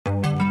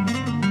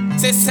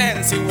C'est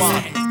Sensi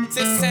One,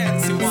 c'est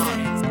Sensi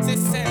One, c'est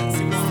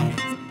Sensi One.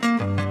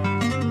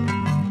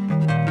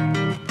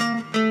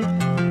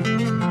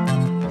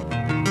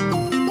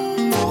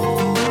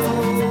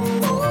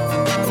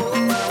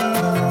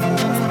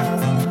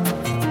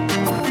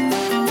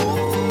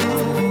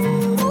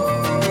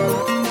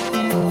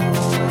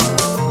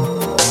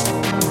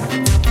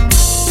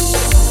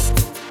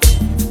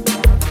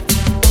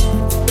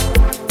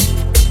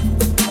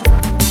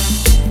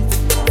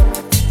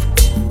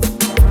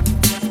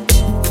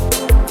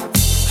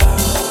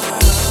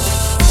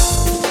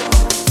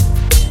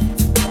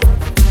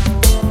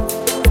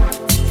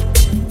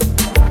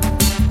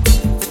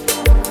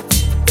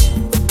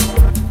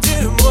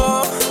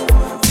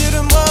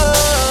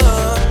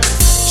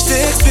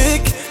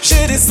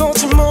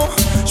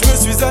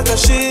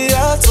 Attaché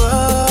à toi.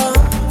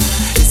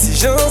 Et si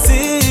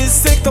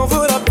j'insiste, c'est que t'en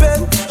vaut la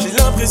peine. J'ai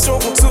l'impression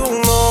qu'on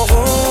tourne en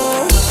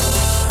rond.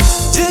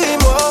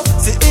 Dis-moi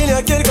si il y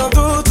a quelqu'un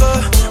d'autre,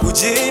 ou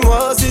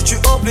dis-moi si tu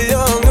en plais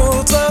un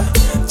autre.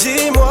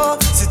 Dis-moi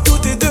si tout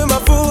est de ma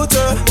faute.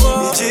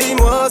 Et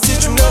dis-moi si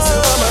tu me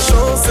laisseras ma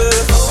chance.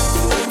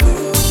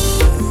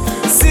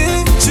 Si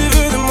tu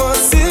veux de moi,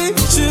 si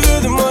tu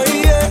veux de moi,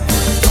 yeah.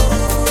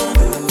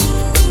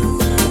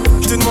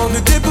 Je te demande de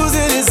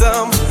déposer les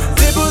armes.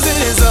 Déposer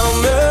les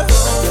armes.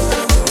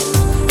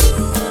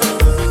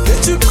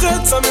 Es-tu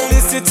prête à me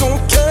laisser ton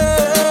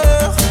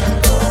cœur?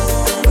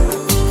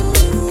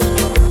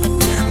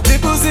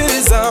 Déposer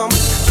les armes,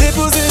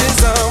 déposer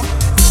les armes.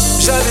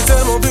 J'avais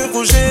tellement de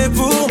projets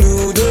pour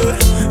nous deux.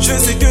 Je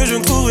sais que je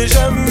ne trouverai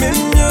jamais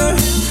mieux.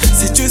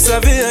 Si tu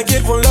savais à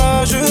quel point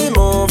là je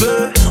m'en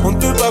veux. On ne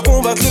peut pas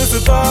combattre le feu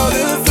par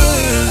le feu.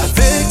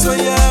 Avec toi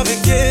y avait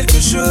quelque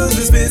chose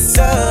de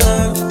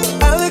spécial.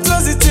 Avec toi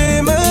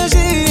c'était magique.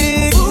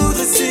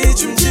 Si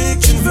tu me dis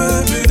que tu ne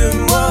veux plus de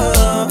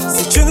moi,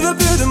 si tu ne veux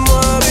plus de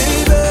moi,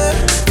 baby.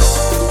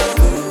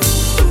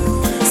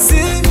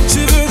 Si tu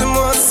veux de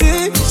moi,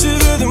 si tu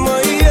veux de moi,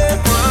 yeah.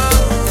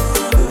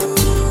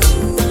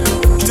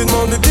 Je te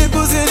demande de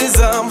déposer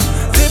les armes,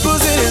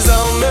 déposer les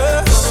armes.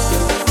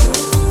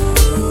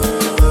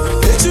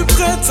 Es-tu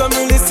prête à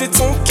me laisser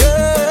ton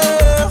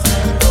cœur?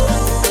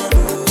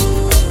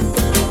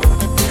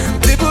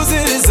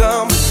 Déposer les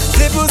armes,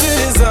 déposer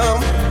les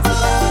armes.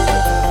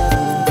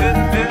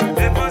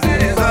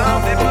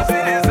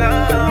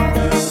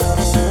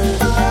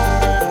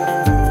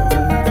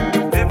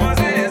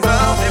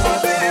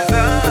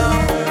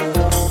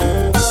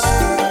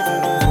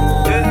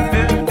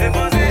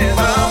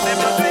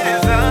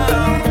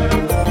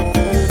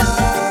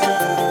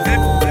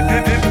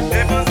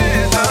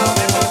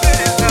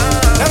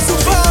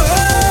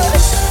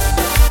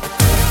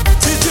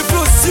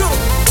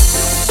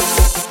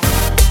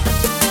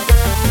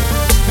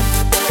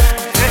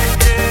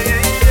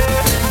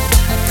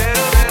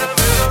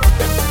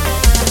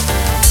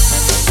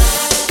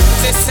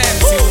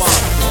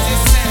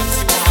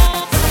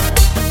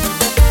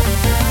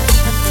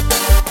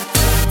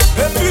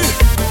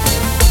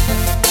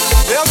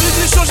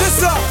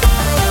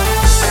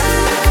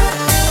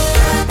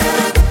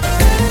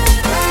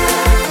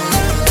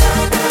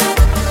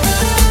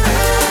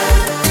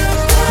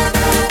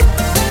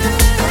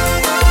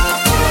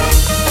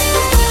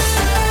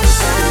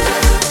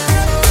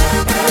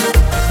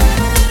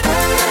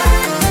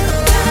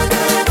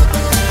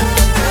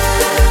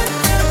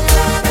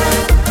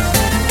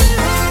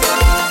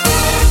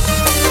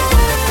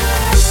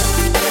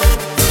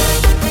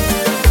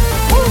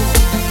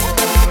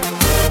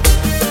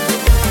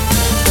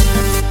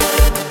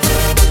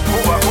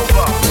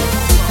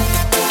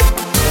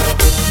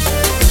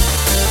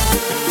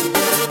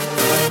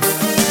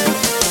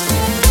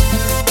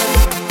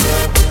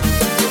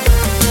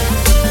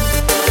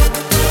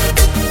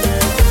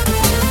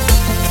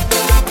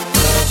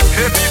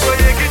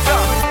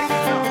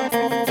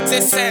 C'est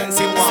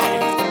Sensi One,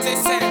 c'est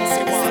Sensi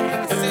One,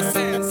 c'est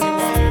Sensi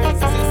One,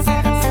 c'est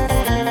Sensi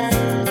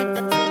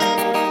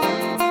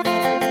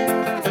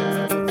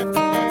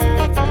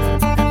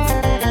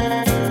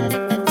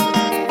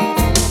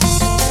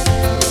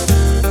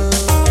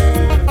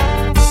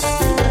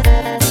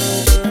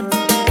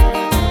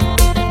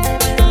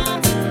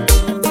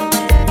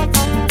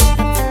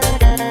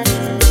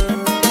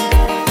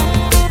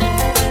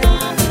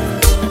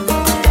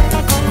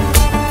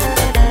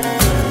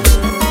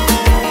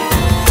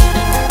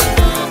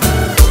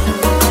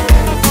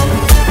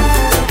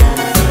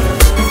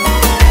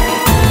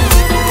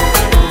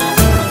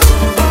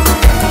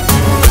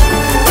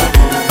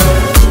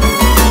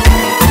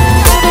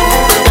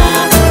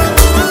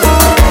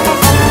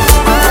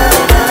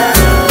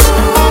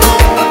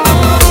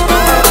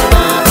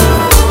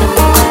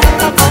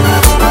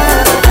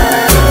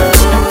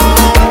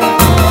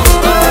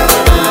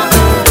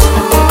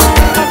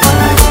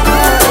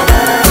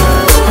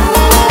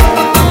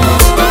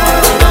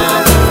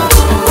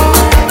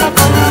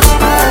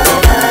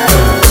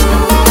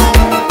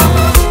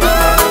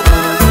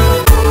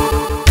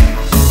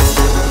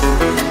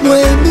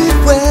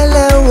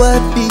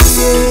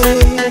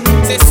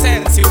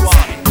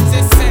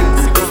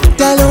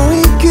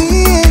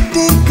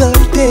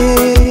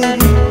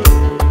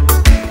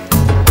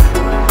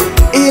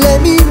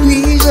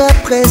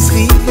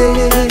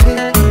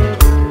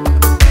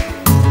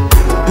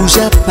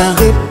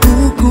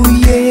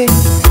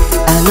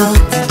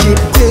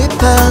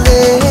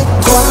préparé.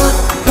 Trois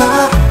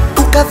pas,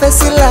 ou café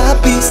c'est la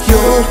piste, yo.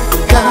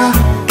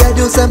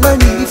 Cadeau ça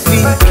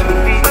magnifique.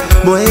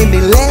 Moi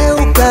aimer l'air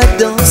ou qu'à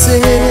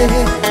danser.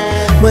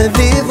 Moi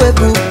vivre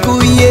pour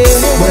couiller.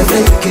 Moi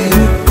vécu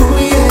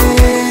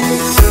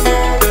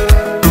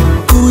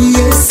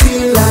couiller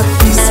sur la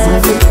piste. Moi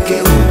vécu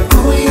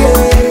couiller.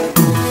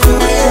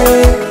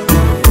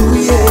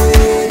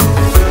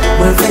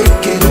 Moi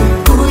vécu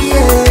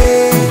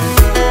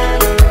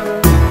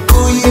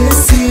couiller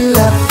sur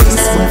la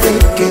piste. Moi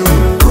vécu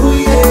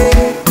couiller.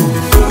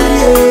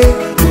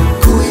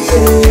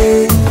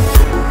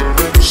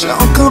 J'ai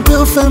encore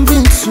peur femme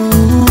bien sous.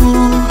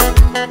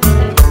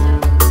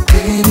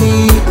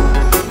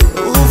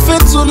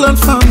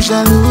 L'autre femme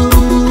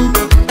jaloux,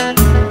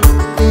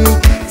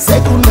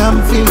 c'est qu'on a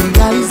me fait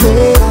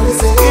légaliser.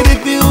 Et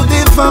depuis où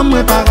des femmes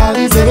me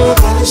paralysées,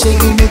 j'ai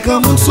gagné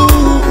comme un sou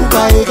ou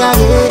pas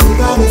égaré.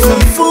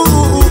 Femme fou,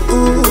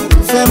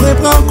 fais-moi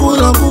prendre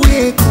courant pour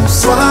les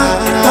coups.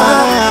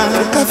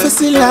 Le café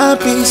c'est la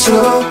piste,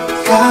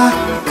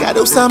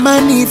 cadeau ça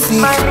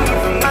magnifique.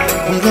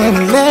 Mais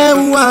j'aime l'air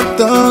où à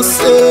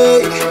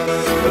danser,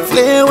 me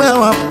fleur où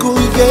à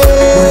couiller.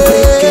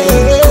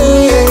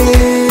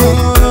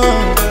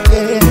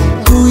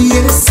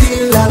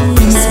 La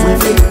piste, moi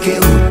vécu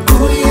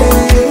couiller.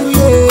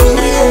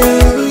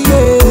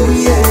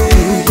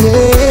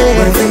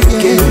 Moi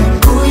vécu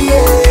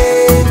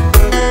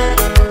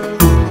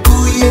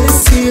couiller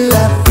sur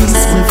la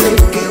piste, moi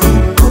vécu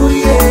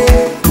couiller.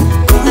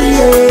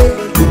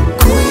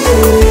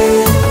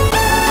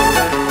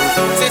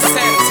 C'est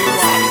Sensi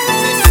One,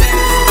 c'est Sensi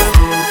One.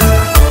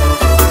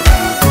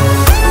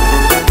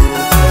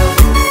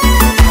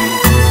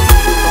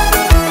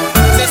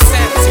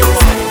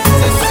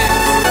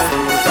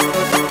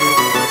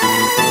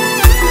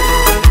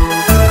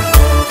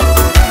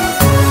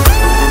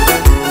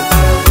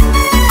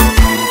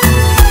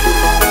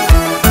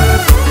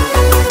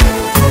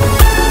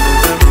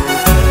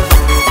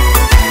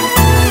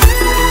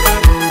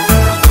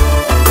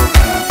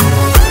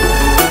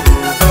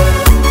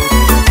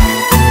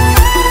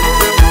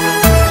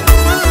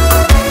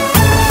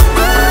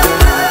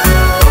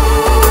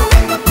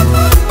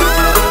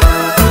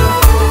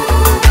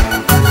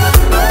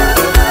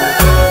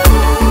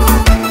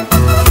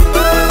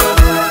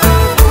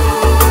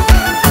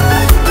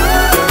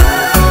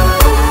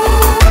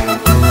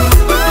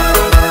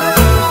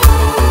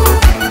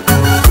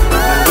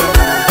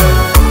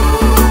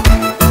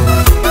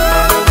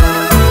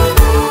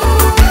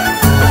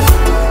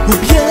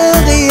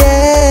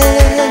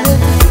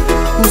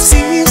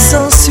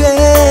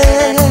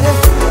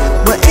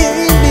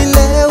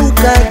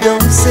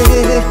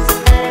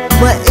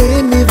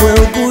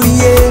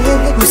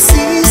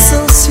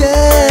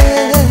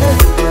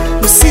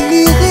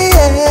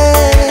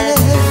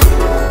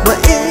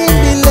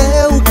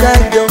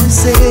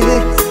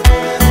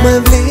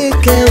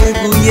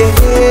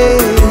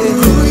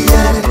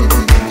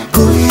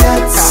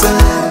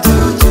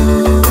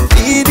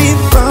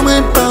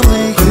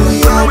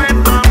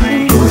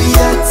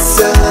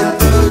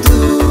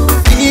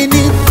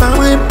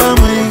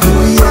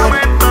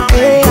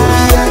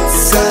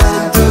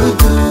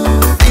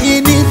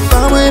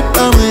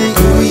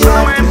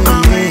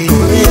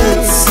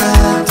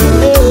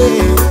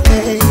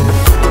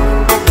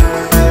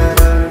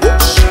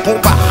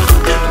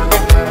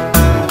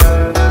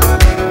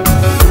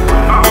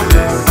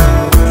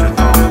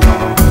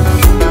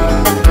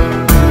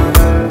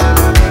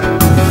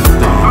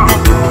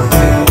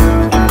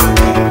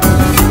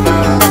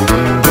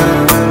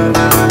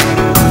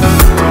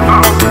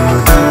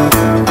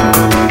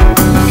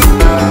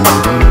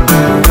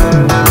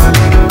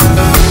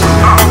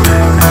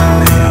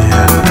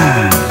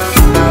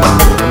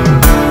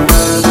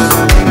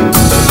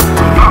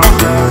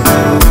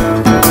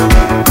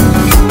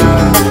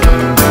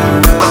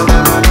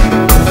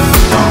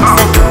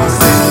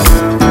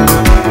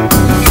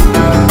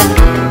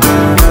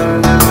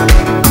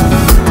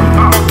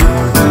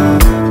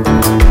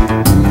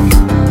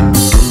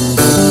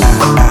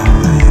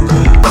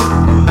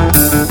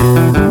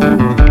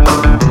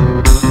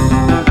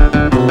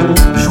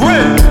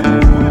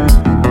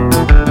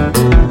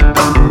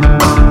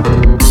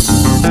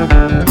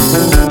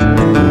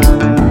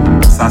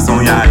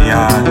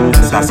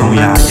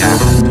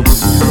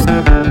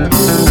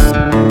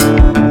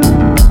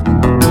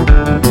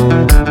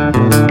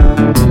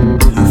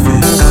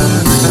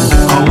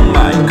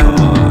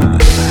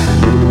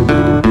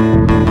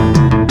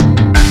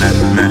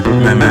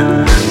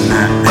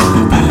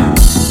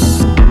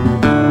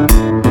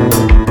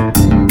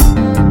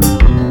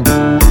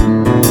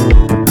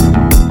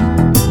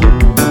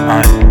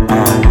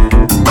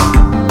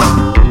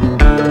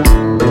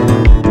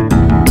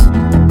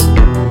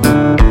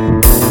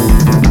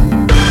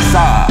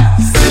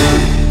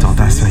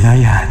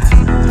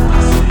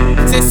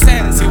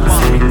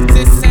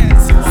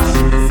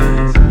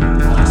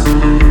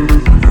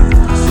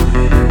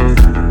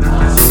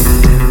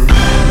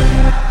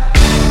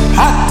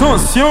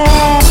 Attention,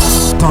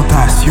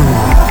 tentation.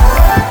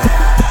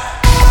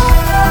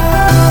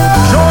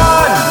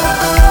 Joanne.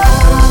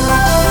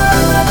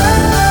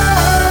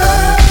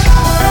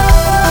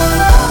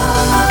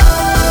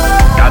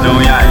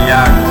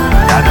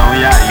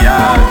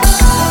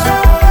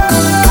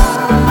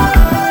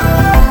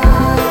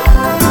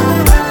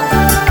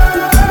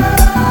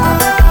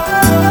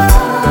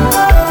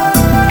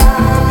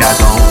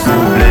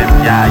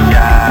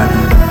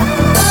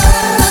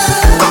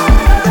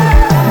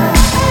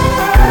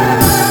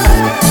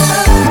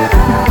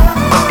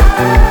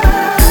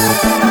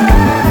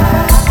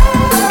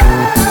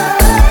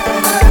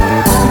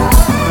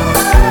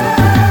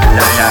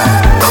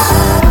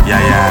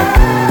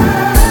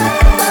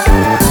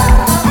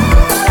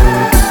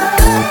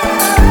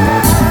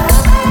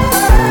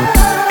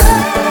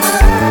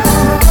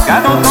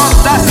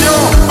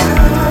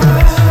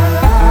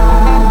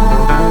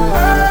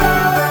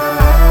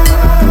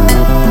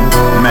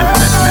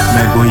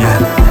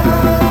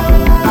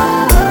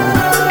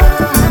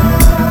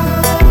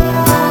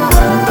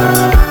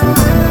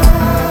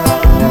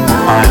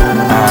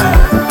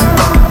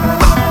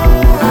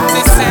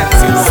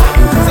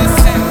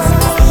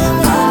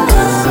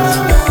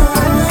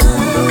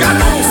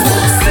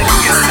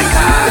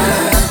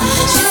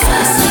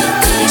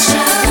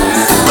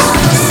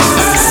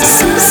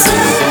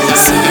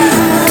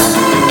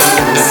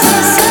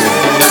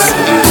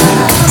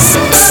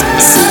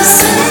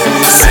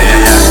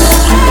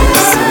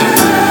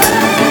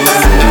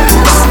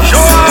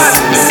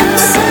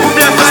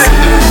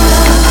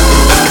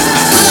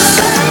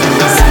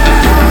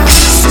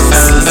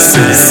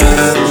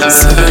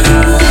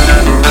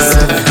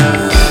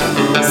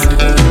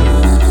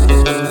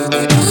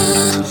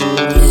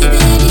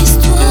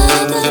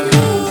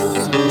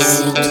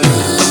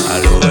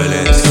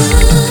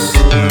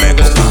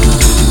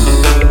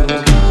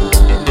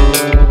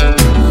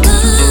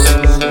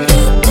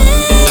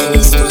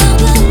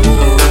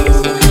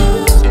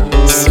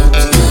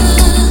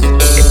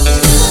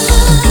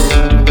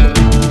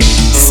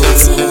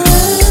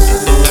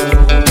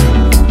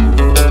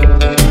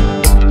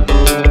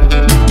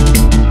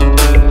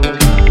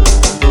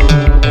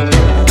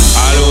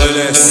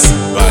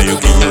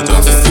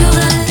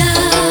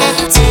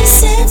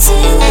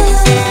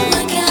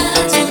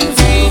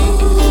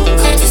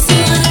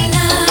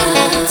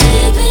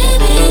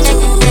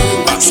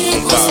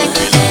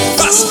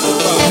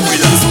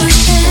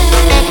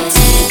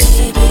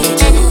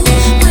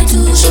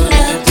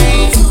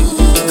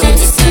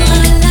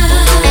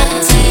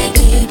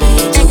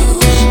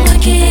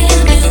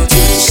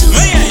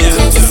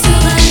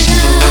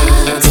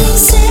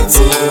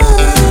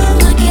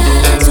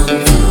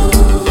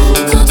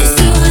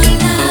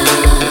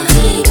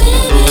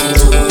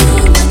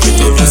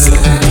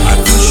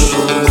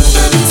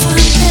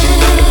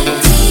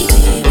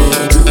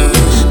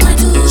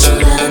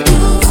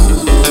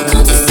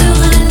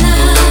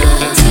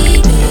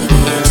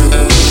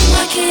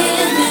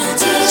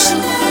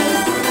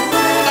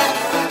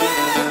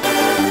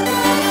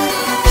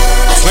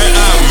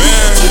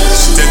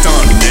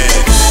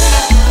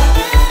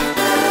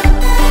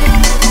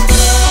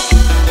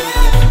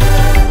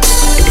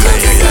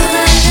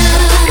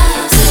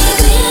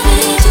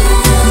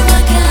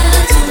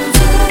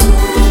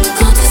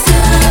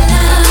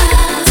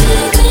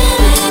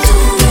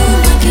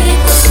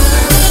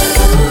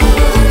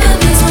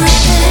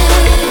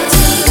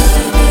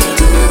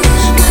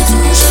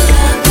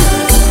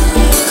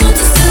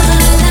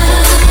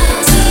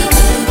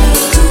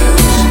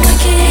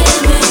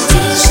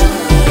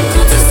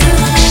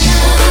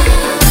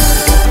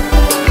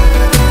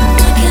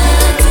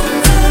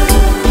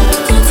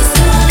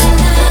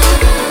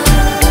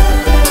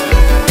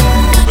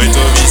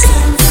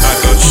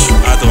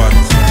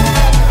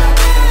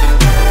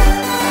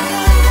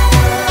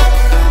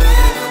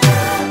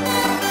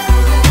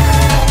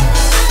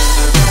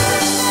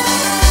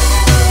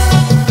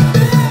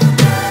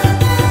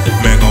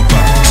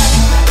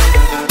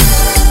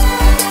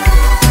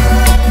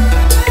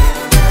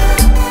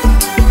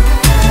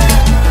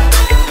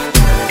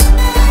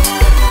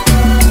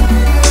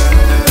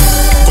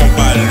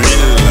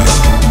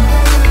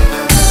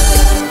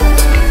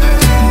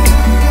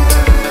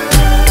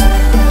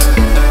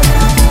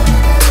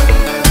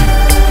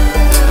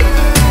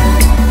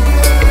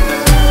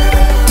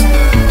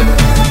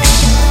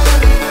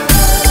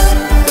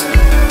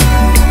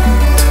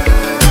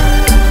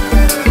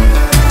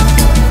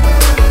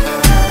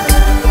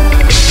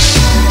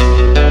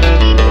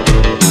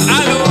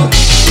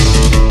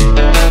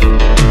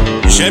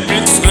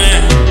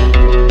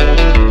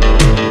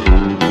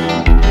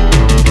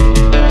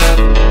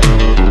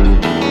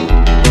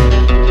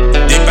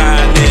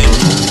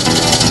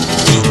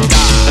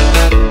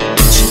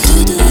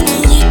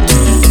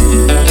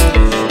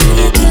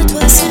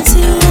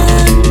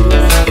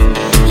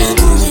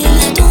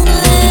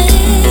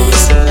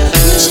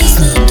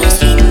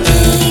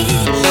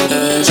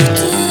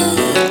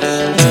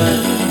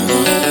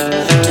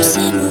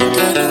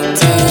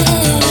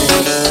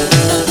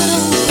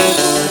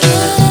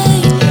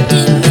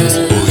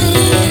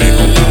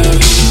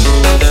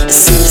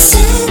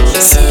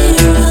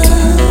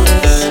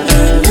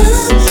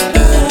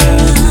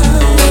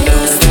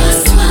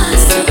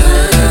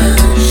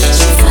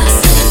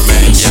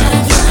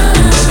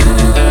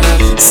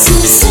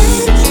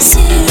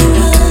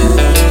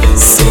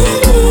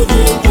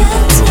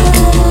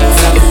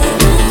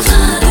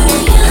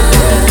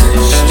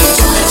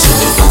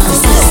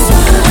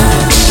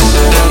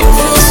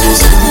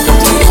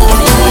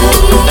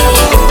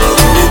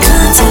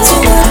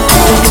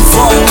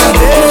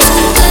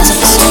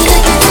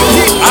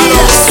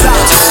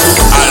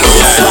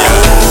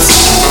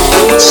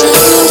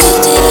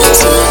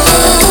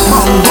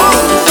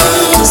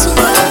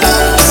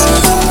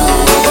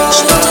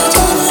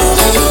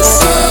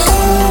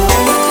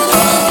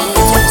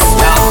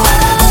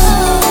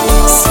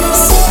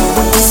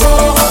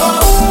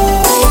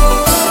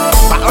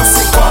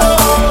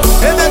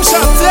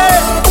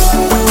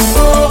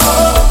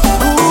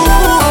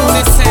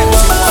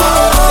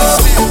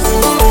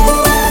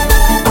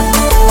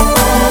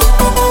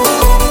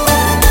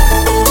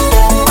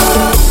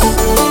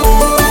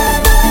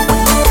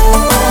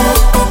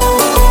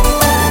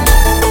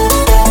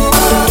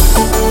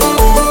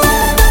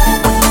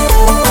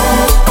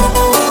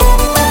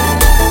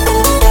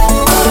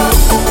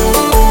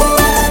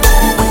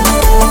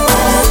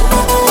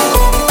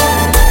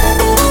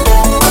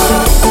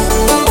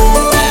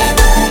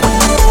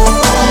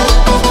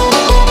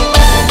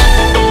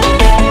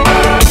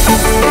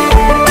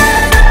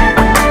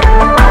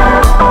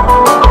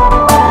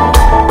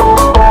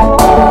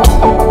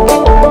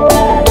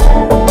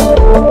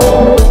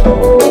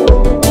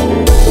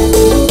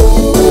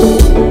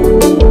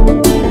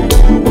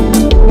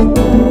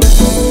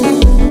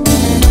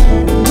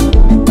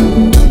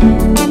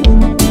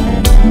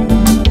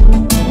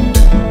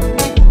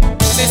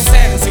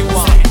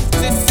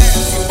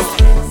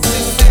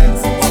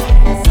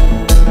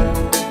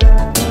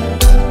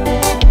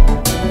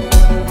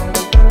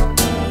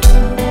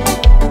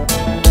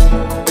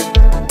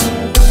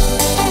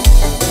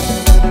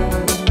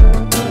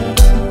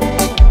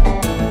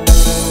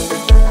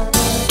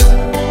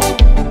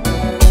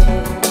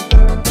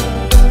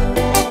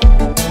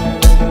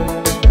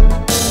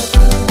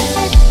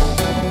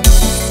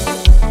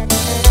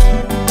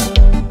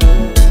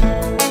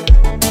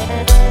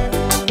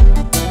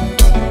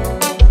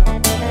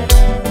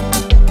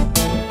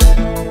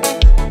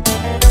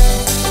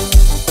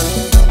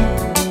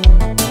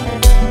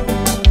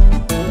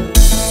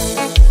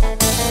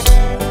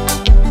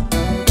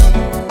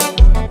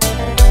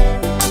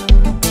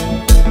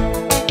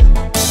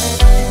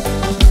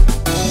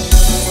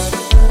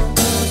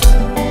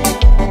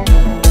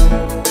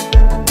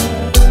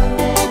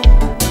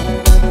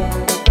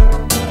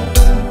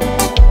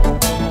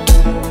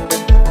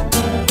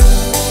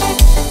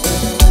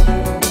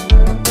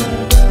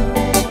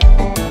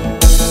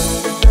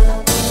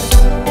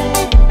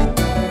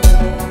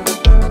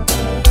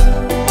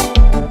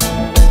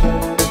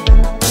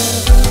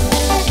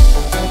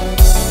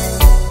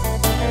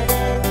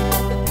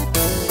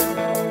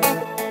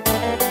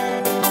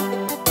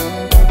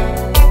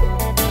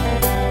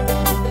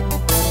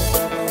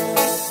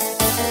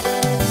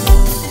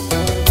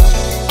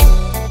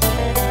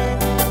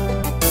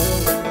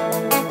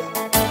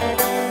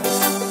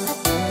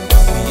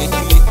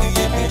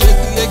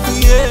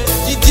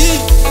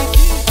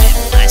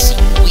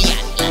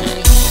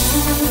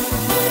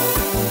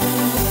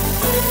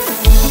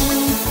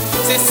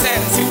 c'est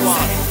Sensi One,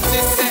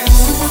 c'est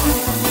Sensi One,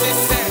 c'est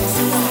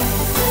Sensi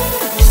One.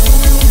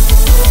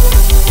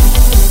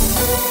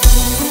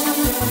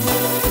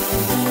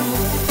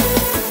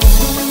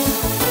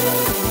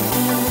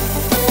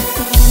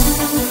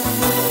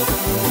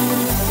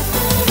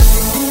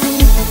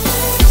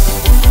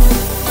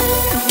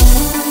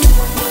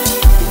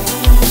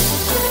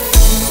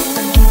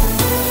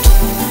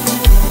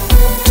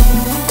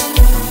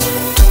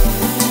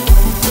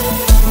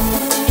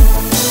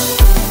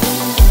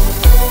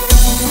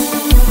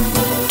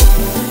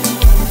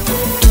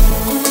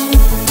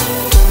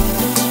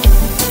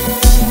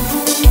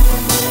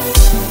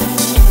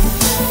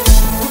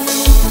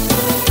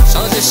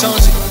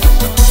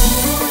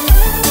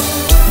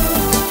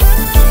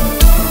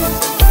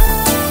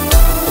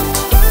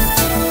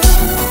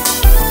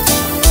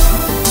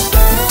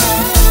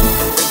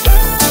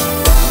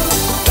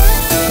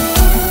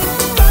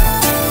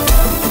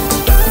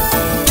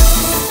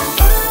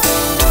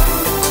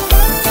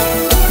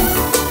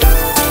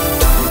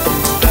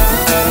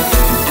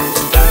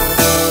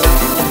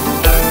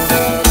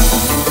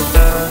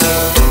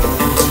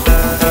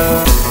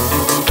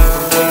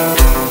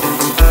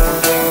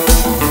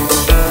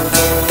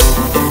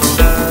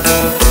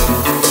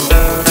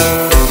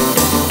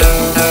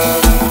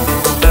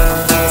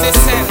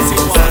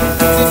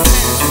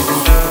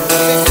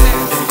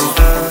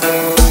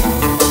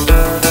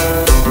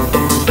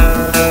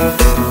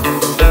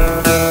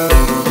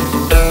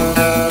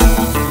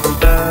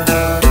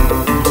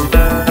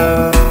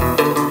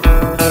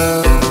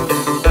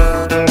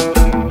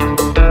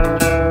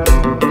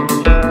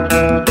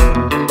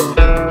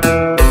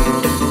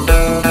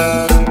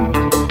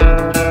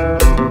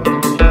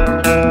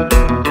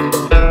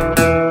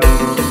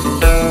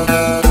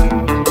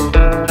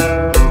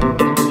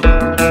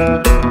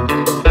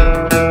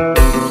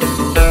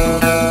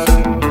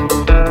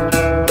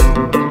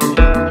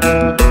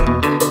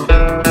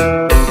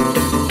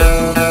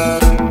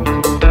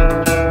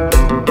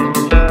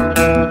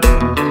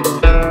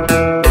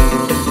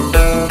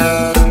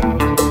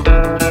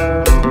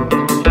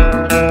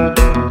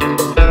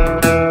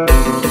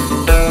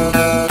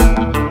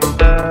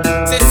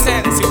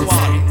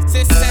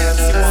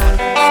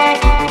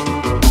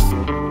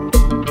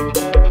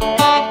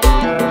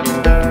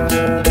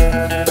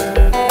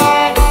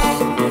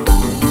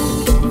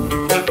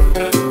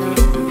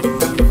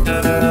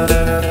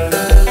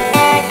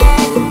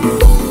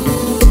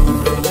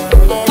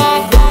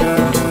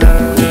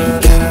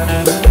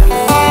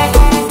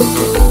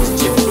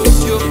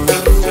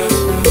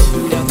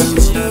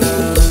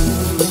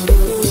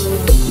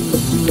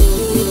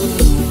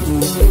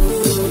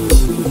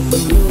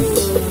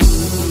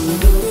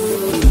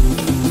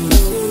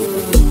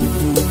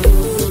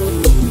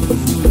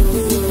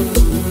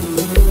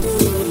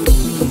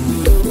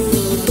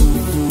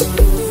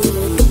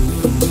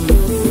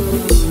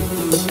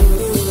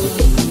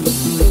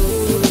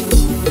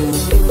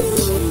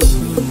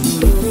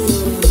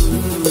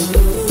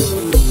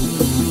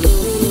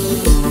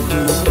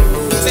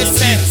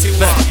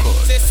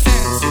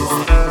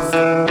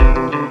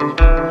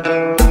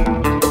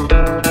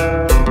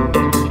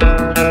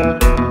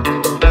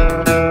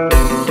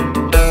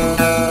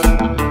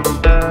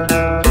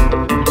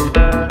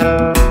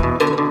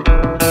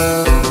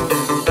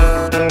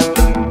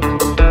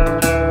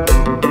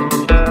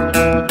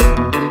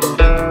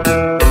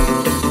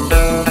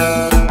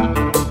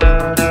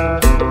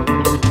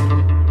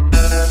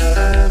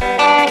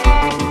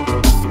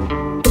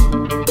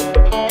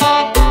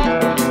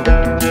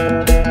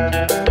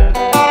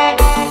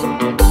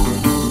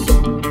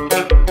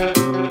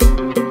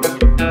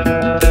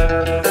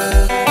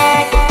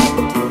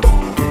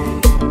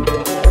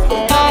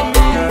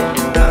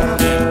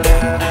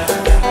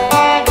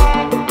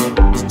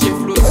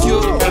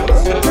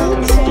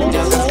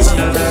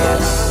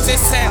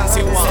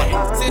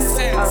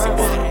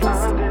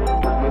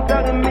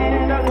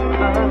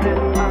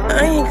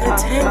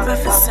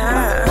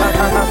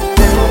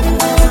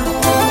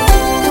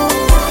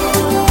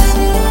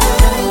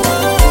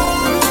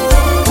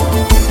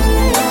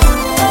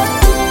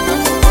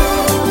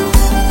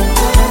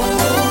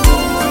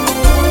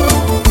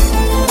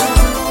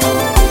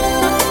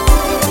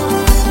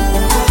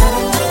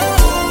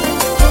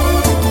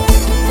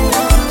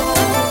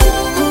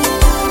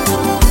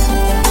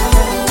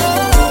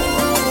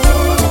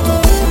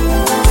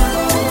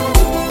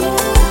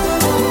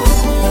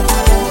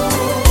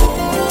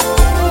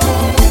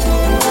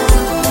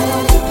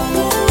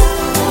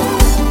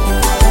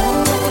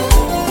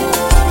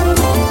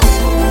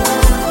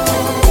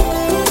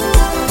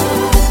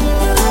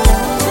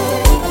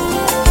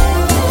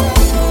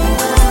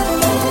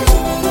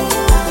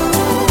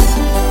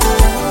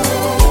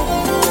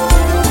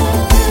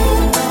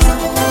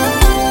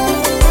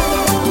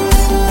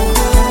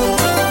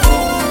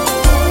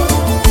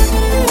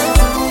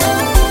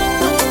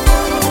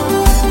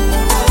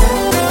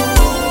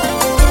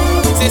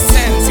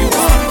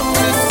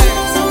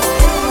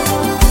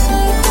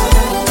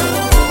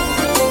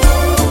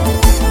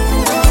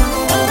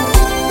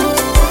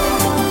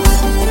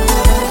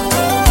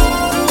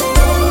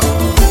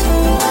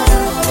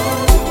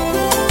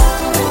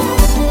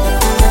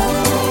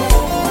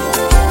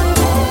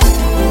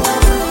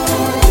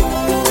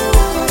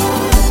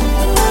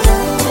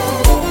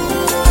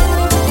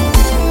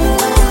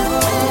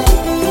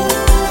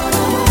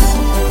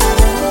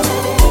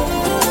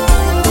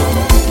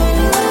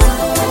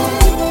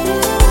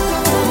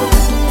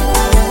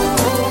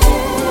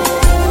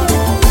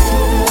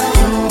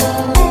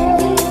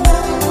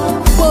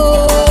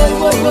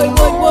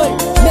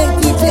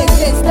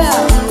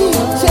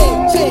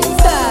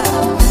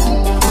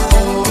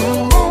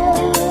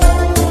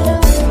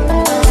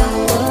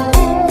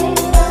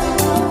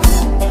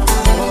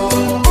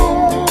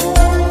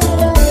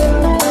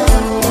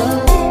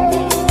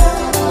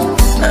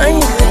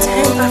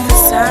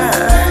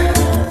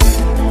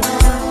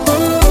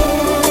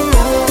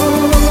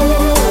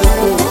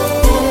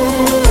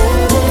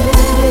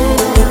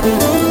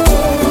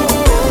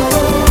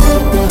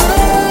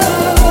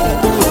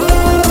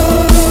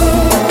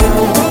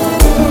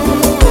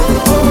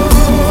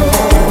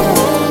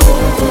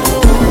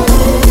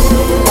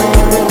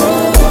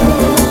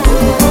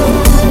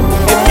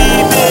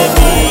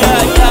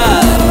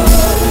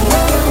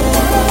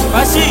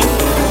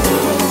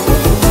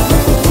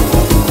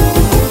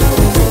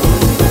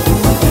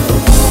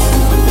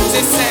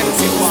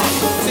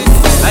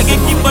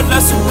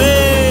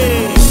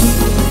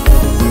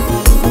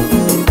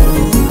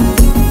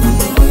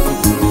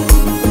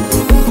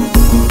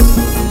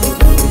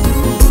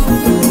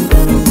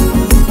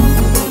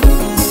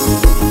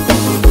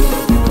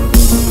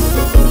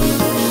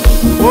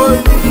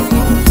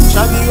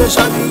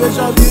 chaviré,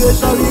 chaviré,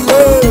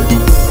 chaviré.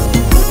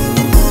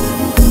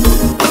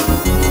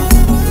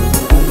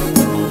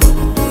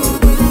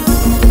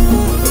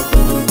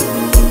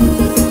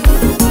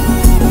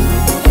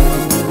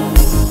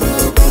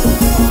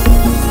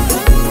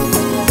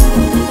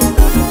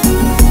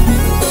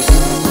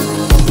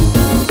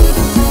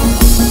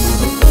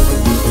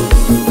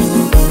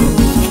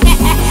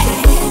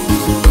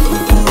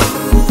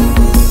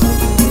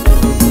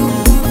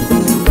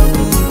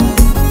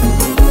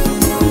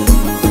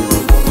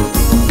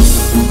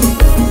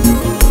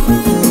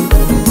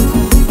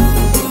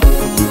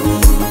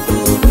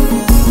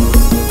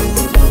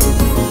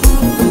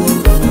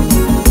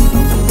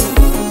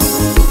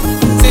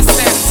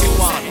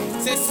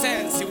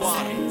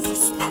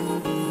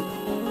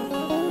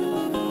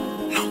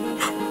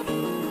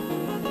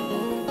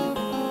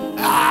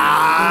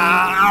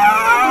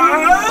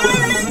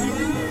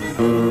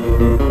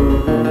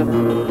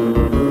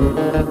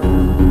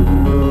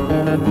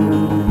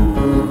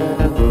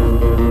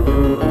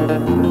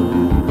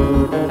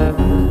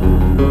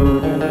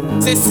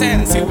 C'est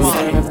Sensi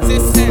One, c'est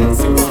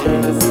Sensi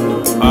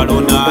One.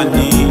 Allons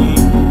Nani,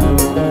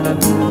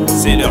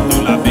 c'est l'heure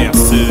de la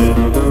berceuse.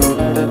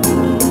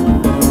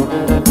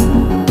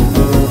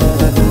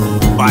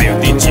 By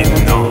DJ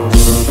non.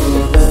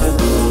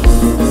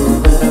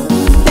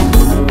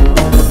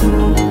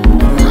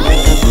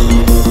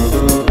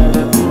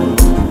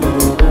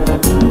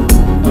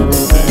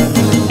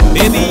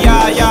 Baby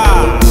Yaya.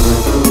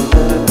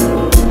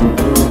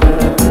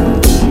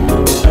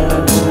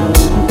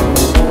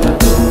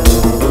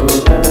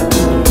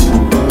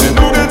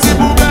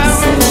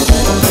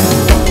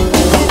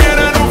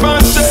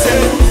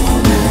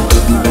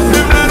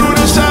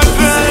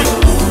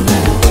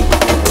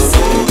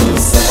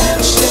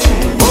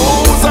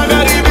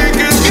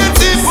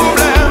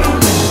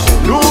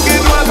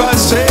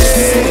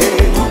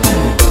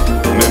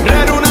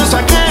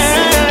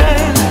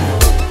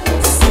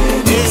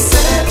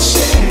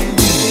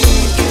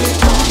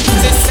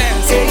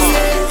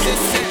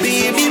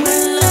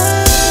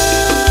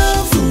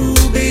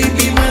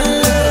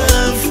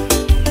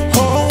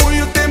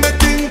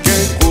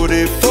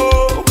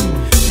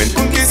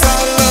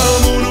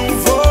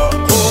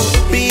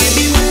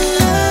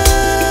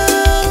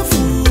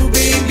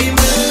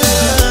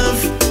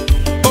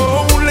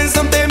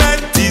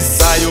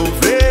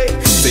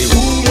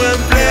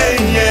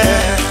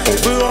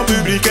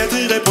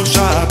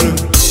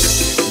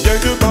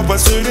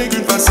 Ce n'est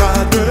qu'une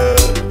façade.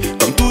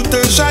 Comme tout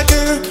un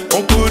chacun,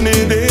 on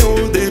connaît des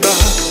hauts, des bas.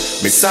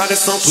 Mais ça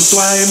reste entre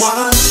toi et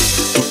moi.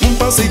 Tout le monde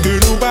pensait que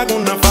nous pas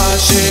qu'on a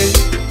fâché.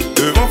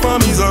 Devant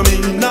famille,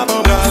 amis, n'a pas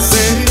embrassé.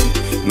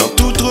 Dans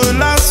toute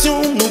relation,